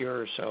next year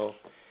or so,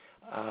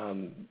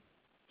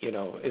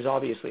 is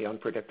obviously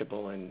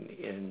unpredictable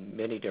in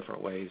many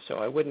different ways. So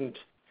I wouldn't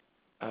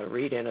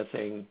read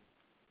anything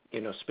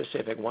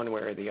specific one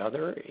way or the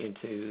other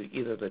into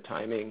either the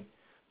timing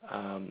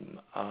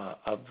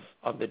of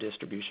the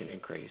distribution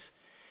increase.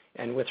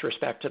 And with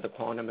respect to the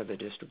quantum of the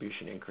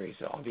distribution increase,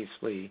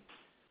 obviously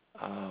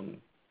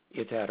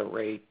it's at a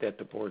rate that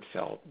the board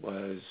felt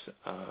was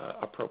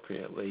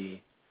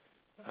appropriately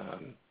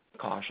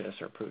cautious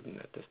or prudent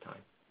at this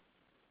time.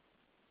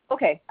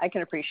 Okay, I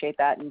can appreciate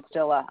that, and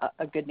still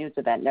a good news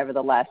event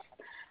nevertheless.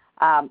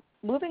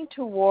 Moving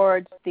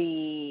towards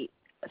the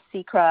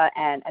CECRA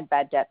and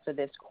bad debt for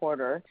this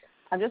quarter,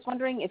 I'm just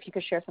wondering if you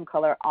could share some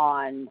color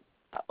on,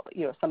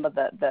 some of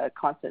the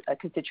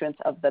constituents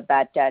of the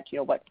bad debt.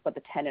 What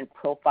the tenant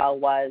profile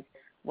was.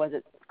 Was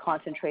it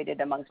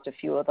concentrated amongst a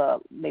few of the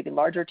maybe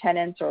larger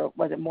tenants, or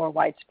was it more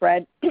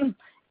widespread?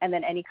 And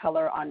then any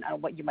color on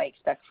what you might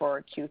expect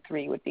for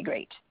Q3 would be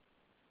great.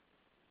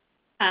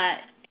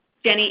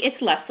 Jenny,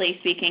 it's Leslie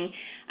speaking.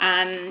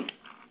 The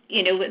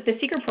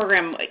CECRA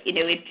program,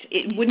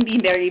 it wouldn't be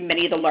very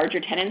many of the larger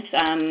tenants.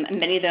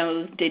 Many of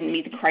those didn't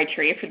meet the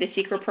criteria for the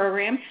CECRA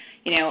program.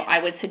 I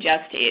would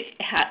suggest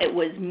it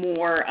was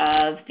more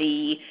of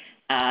the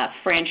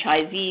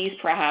franchisees,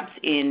 perhaps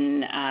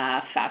in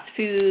fast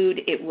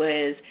food. It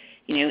was,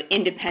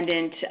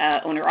 independent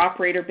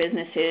owner-operator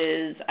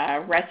businesses,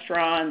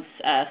 restaurants,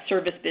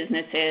 service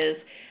businesses.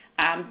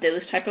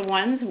 Those type of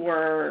ones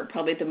were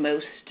probably the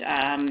most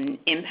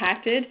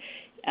impacted.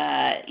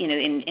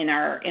 In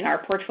our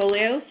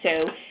portfolio.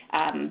 So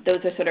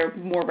those are sort of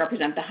more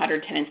represent the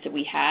 100 tenants that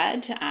we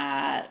had,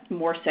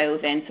 more so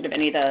than sort of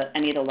any of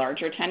the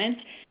larger tenants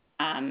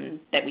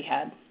that we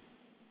had.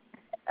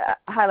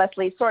 Hi,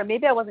 Leslie. Sorry,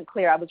 maybe I wasn't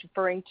clear. I was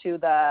referring to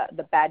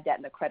the bad debt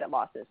and the credit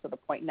losses, so the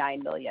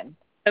 $0.9 million.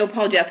 Oh,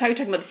 apologies. I thought you were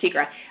talking about the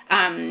CECRA.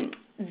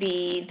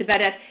 The bad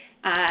debt.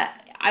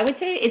 I would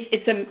say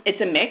it's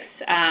a mix.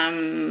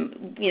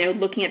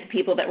 Looking at the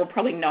people that were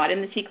probably not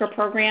in the CECRA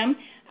program,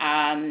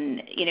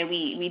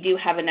 we do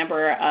have a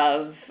number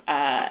of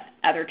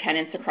other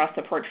tenants across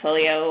the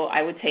portfolio.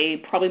 I would say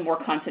probably more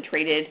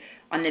concentrated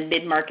on the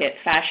mid-market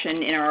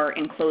fashion in our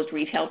enclosed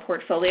retail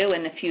portfolio,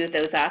 and a few of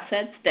those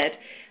assets that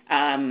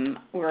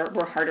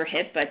were harder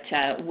hit but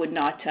would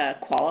not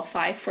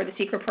qualify for the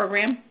CECRA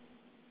program.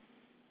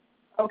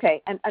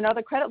 Okay, and are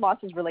the credit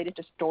losses related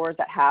to stores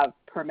that have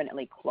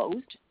permanently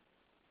closed?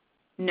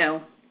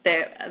 No.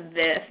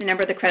 The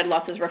number of the credit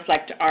losses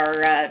reflect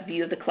our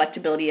view of the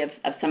collectability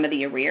of some of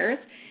the arrears.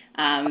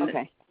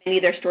 Okay. Many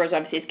of their stores,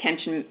 obviously, as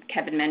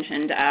Kevin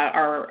mentioned,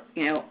 are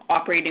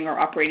operating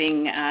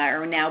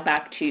or now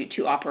back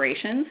to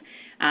operations.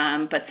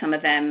 But some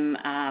of them,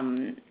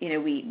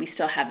 we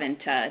still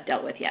haven't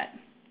dealt with yet.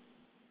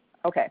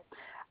 Okay.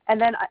 And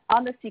then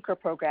on the CECRA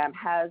program,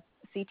 has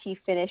CT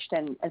finished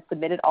and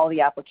submitted all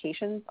the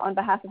applications on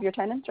behalf of your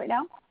tenants right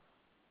now?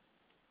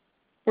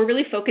 We're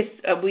really focused.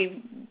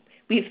 We've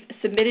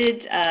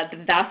submitted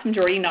the vast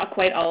majority, not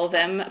quite all of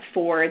them,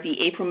 for the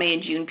April, May,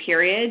 and June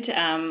period.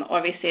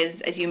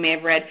 Obviously, as you may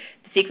have read,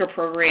 seeker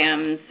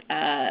programs,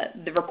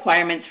 the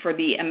requirements for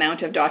the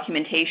amount of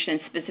documentation,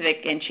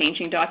 specific and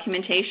changing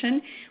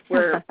documentation.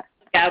 We're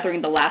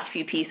gathering the last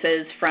few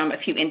pieces from a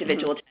few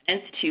individual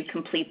tenants to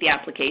complete the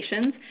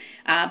applications,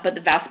 but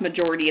the vast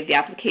majority of the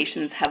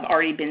applications have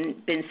already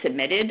been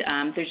submitted.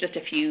 There's just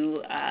a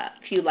few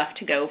left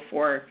to go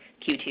for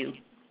Q2.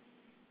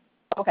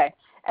 Okay.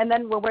 And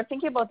then when we're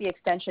thinking about the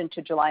extension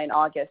to July and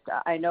August,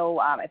 I know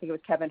I think it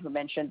was Kevin who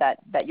mentioned that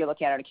you're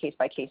looking at it on a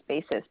case-by-case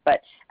basis.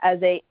 But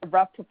as a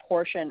rough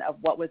proportion of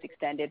what was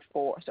extended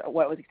for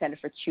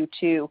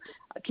Q2,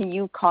 can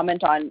you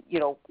comment on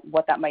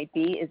what that might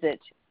be? Is it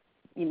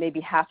maybe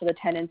half of the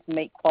tenants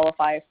may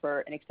qualify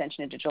for an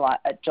extension into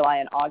July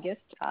and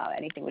August?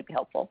 Anything would be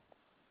helpful.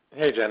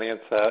 Hey Jenny,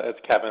 it's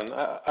Kevin.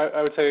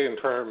 I would say in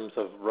terms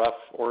of rough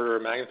order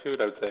of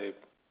magnitude, I would say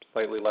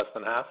slightly less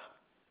than half.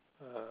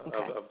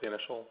 Of the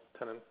initial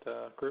tenant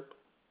group.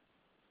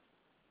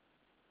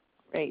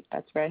 Great.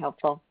 That's very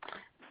helpful.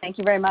 Thank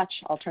you very much.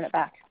 I'll turn it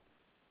back.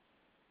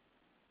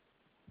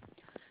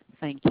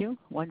 Thank you.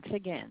 Once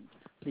again,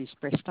 please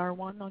press star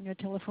 1 on your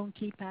telephone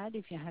keypad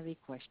if you have a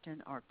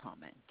question or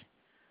comment.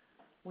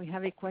 We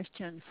have a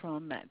question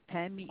from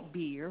Pammi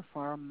Bir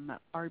from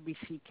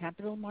RBC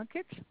Capital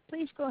Markets.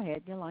 Please go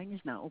ahead. Your line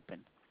is now open.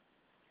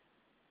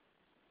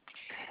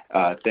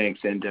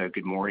 Thanks, and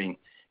good morning.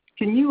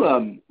 Can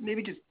you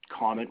maybe just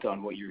comment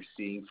on what you're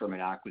seeing from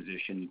an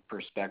acquisition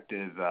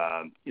perspective,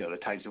 the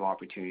types of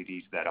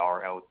opportunities that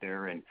are out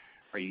there, and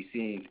are you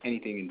seeing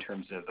anything in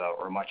terms of,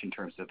 or much in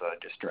terms of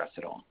distress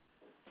at all?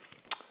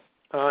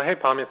 Hey,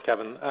 Pammi, it's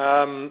Kevin.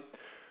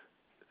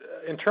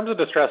 In terms of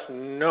distress,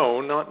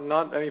 no,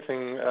 not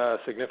anything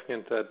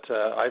significant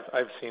that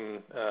I've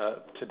seen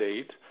to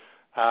date.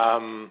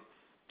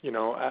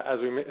 As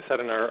we said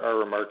in our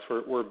remarks,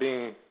 we're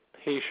being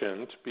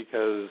patient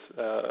because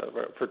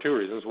for two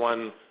reasons.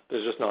 One,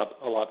 there's just not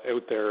a lot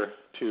out there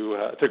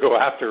to go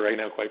after right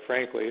now, quite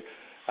frankly,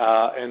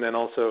 and then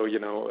also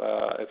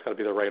it's got to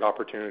be the right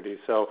opportunity.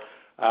 So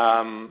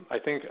I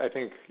think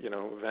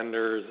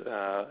vendors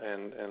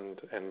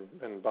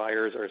and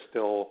buyers are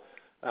still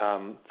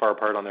far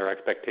apart on their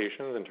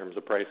expectations in terms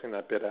of pricing.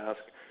 That bid-ask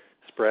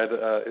spread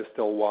is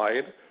still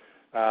wide.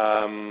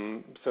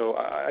 So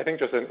I think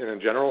just in a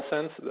general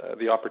sense,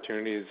 the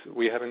opportunities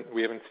we haven't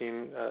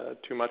seen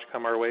too much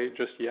come our way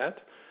just yet.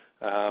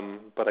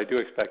 But I do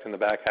expect in the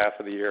back half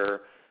of the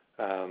year,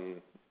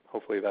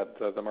 hopefully that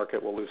the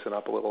market will loosen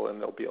up a little and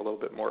there'll be a little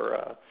bit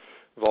more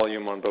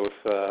volume on both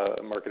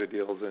marketed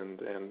deals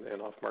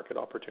and off-market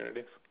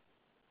opportunities.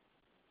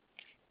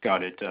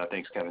 Got it.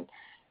 Thanks, Kevin.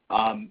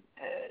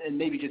 And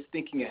maybe just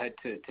thinking ahead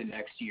to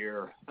next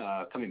year,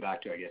 coming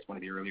back to, I guess, one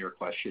of the earlier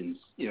questions,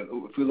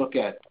 if we look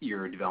at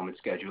your development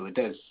schedule, it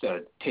does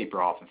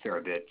taper off a fair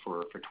bit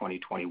for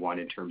 2021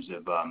 in terms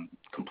of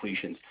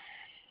completions.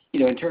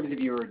 In terms of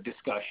your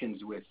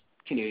discussions with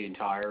Canadian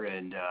Tire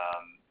and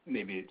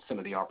maybe some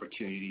of the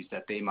opportunities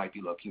that they might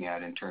be looking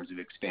at in terms of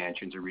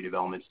expansions or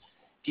redevelopments,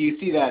 do you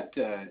see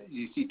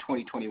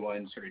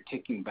 2021 sort of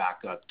ticking back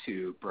up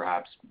to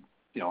perhaps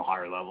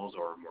higher levels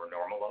or more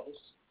normal levels?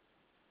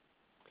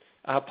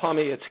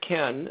 Pammi, it's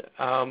Ken.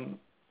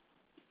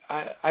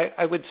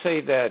 I would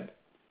say that,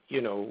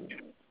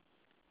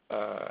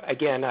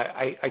 again,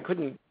 I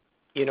couldn't,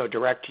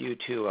 direct you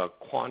to a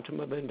quantum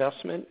of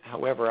investment.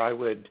 However, I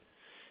would,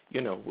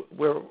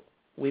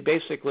 we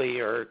basically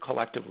are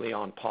collectively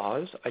on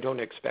pause. I don't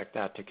expect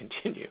that to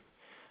continue.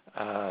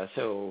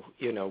 So,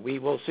 we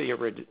will see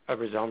a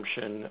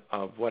resumption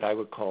of what I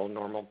would call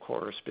normal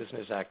course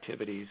business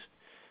activities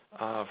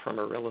from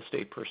a real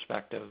estate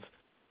perspective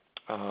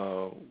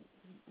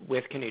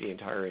with Canadian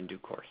Tire in due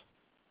course.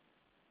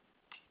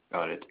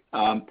 Got it.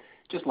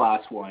 Just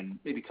last one,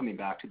 maybe coming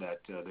back to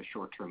that the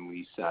short-term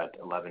lease at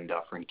 11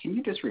 Dufferin. Can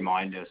you just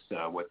remind us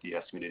what the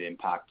estimated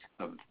impact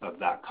of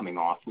that coming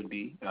off would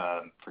be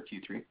for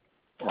Q3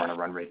 or on a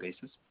run rate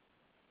basis?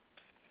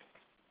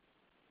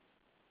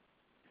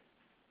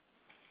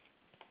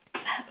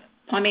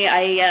 Pammi,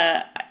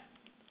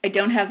 I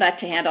don't have that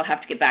to hand. I'll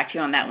have to get back to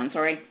you on that one.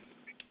 Sorry.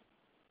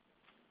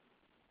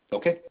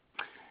 Okay.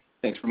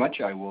 Thanks very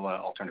much.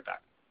 I'll turn it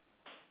back.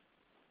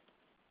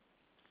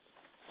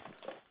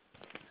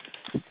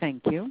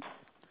 Thank you.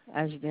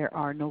 As there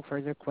are no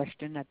further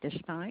questions at this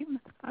time,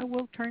 I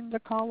will turn the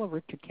call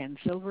over to Ken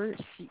Silver,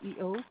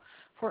 CEO,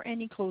 for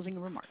any closing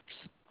remarks.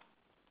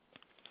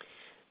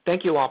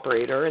 Thank you,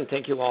 operator, and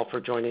thank you all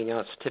for joining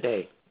us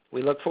today.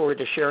 We look forward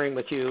to sharing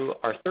with you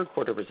our third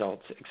quarter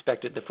results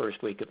expected the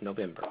first week of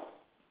November.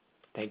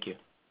 Thank you.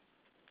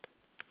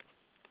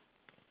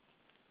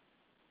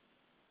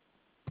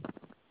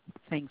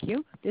 Thank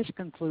you. This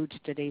concludes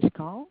today's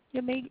call.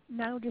 You may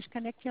now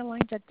disconnect your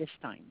lines at this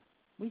time.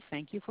 We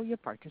thank you for your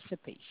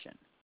participation.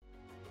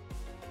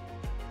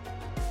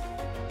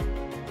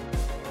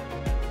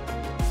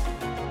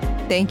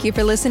 Thank you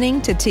for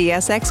listening to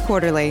TSX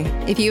Quarterly.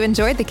 If you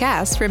enjoyed the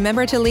cast,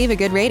 remember to leave a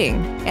good rating.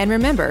 And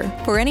remember,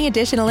 for any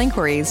additional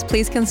inquiries,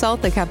 please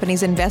consult the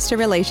company's investor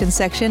relations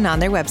section on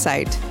their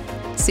website.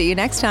 See you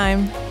next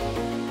time.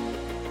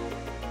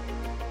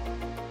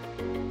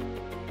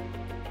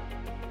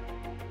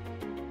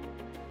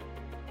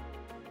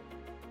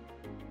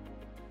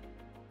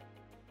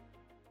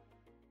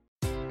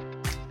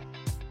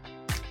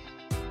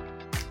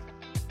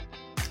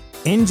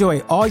 Enjoy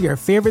all your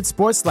favorite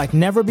sports like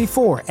never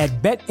before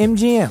at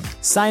BetMGM.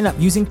 Sign up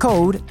using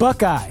code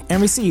Buckeye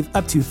and receive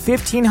up to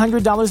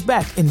 $1,500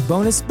 back in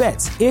bonus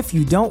bets if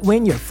you don't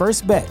win your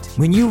first bet.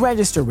 When you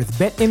register with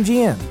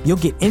BetMGM, you'll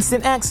get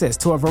instant access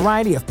to a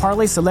variety of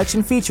parlay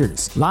selection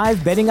features,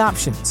 live betting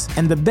options,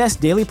 and the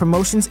best daily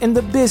promotions in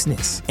the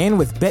business. And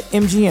with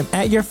BetMGM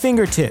at your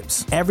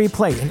fingertips, every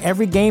play and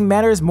every game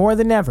matters more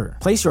than ever.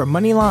 Place your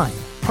money line,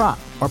 prop,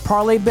 or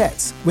parlay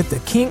bets with the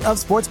king of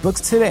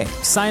sportsbooks today.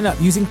 Sign up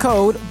using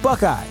code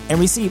Buckeye and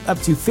receive up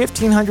to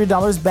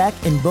 $1,500 back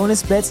in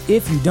bonus bets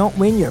if you don't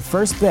win your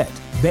first bet.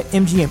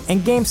 BetMGM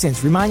and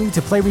GameSense remind you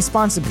to play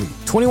responsibly.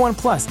 21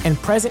 plus and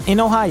present in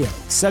Ohio,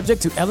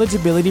 subject to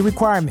eligibility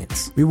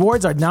requirements.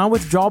 Rewards are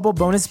non-withdrawable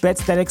bonus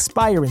bets that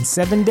expire in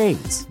 7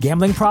 days.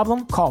 Gambling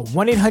problem? Call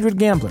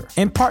 1-800-GAMBLER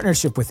in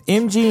partnership with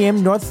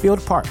MGM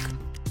Northfield Park.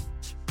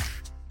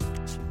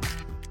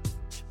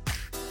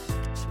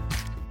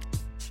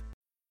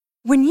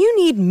 When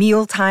you need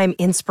mealtime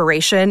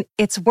inspiration,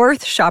 it's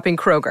worth shopping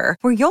Kroger,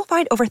 where you'll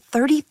find over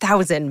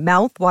 30,000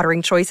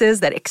 mouth-watering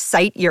choices that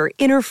excite your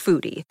inner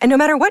foodie. And no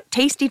matter what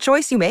tasty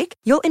choice you make,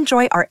 you'll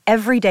enjoy our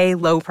everyday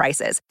low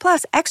prices,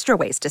 plus extra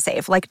ways to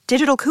save, like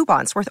digital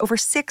coupons worth over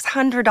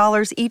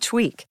 $600 each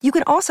week. You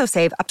can also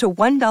save up to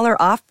 $1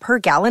 off per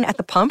gallon at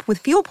the pump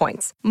with fuel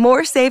points.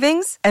 More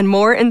savings and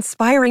more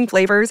inspiring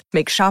flavors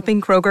make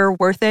shopping Kroger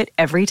worth it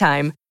every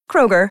time.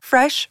 Kroger,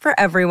 fresh for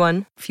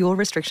everyone. Fuel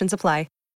restrictions apply.